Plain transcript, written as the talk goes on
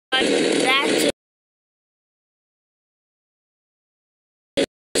back to the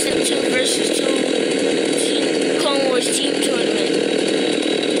 2 versus 2 Clone Wars team tournament.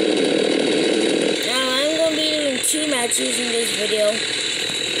 Now I'm going to be doing 2 matches in this video.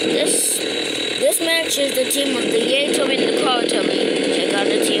 This match is the team of the Yay Tubby and the Crawl Tubby. Check out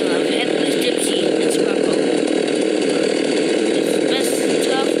the team of Headless Dipsy and Sparkle. It's best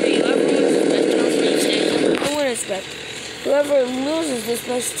 12 for you. Whoever wins this best 12 for you stays in the winner's bracket. Whoever loses this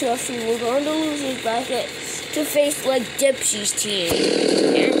best 12 for you will go in the loser's bracket to face like Dipsy's team.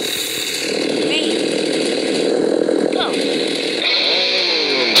 Here, 3, go.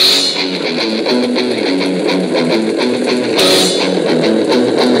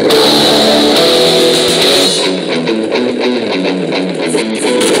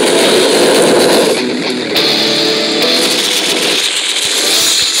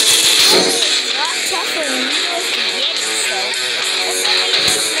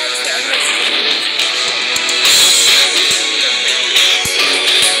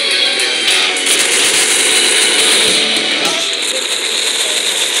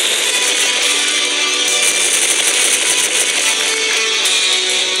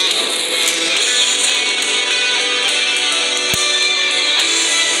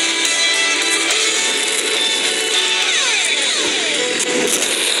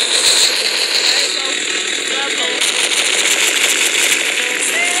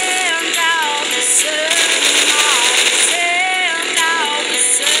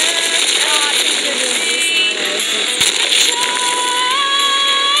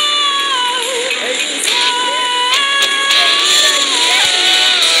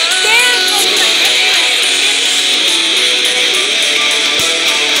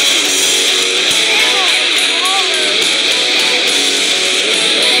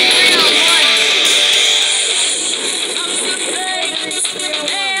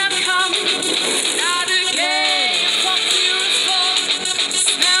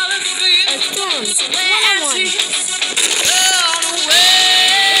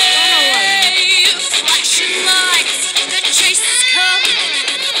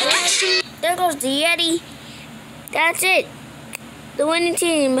 There goes the Yeti. That's it. The winning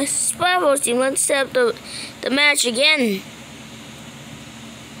team, Sparkle's team, let's set up the match again.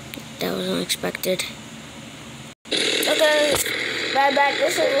 That was unexpected. Okay, back.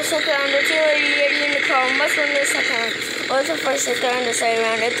 This is the second round. The team of the Yeti and the Crawl must win the second round. Or it's the first, second, and the second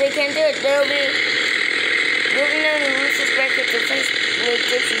round. If they can't do it, they'll be moving on the loser's bracket to face the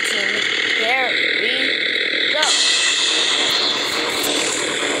Dipsy team. There we go.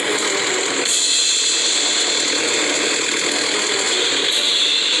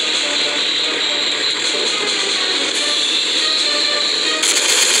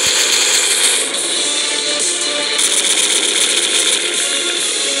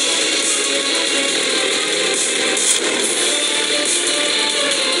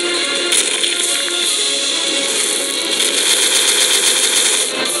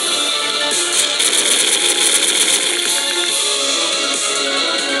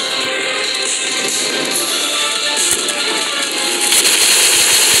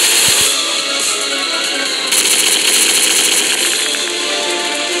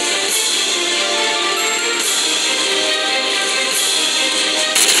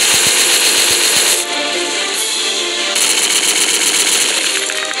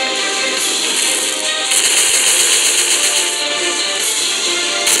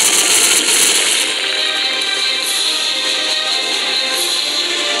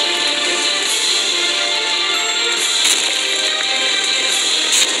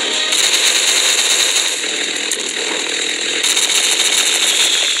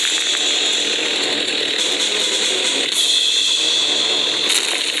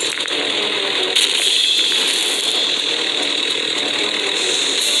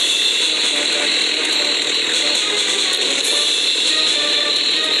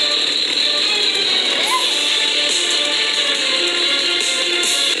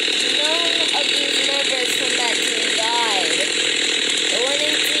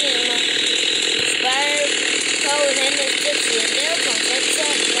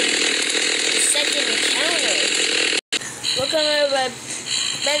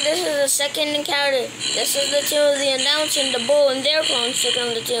 This is the second encounter. This is the team of the Announcer and the Bull and their clones taking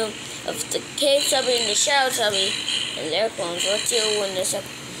on the team of the Cave Tubby and the Shadow Tubby and their clones. Let's see who win this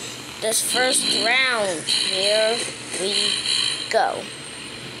first round. Here we go.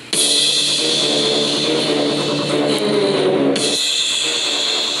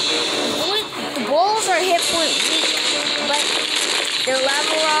 The Bulls are hit point weak, but the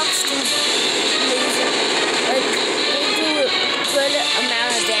lava rocks do good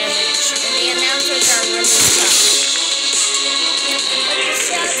amount of damage.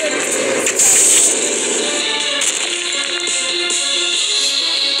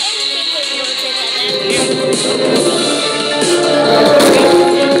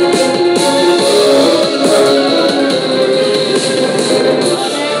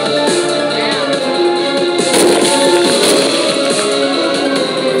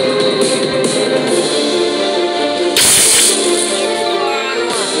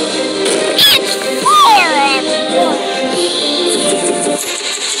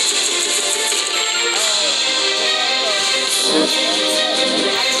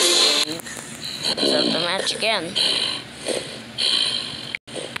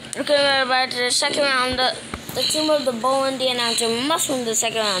 Okay, we're about to the second round. The team of the Bull and the announcer must win the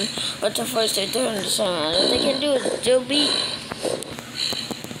second round, but the first they turn the second round. If they can do it, they'll beat.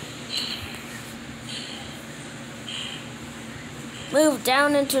 Move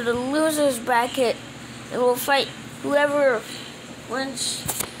down into the loser's bracket and we'll fight whoever wins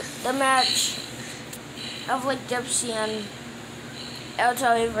the match of like Gypsy and El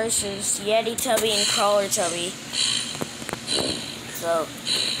Tubby versus Yeti Tubby and Crawler Tubby. So,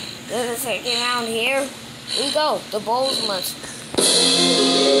 there's the second round here. Here we go. The Bulls must. The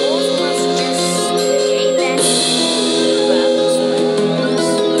Bulls must just gain that.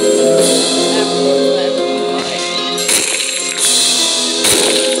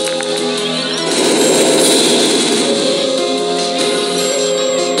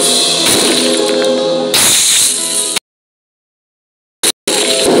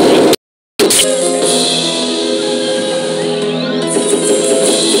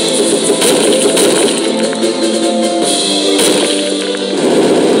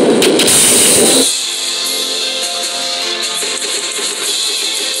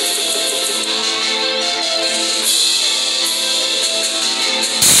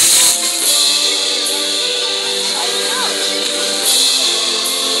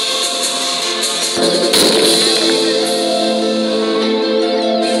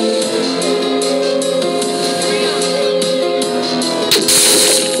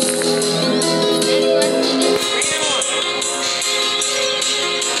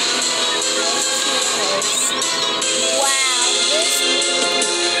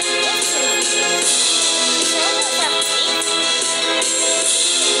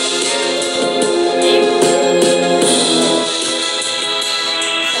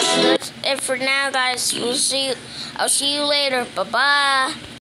 For now, guys, I'll see you later. Bye bye.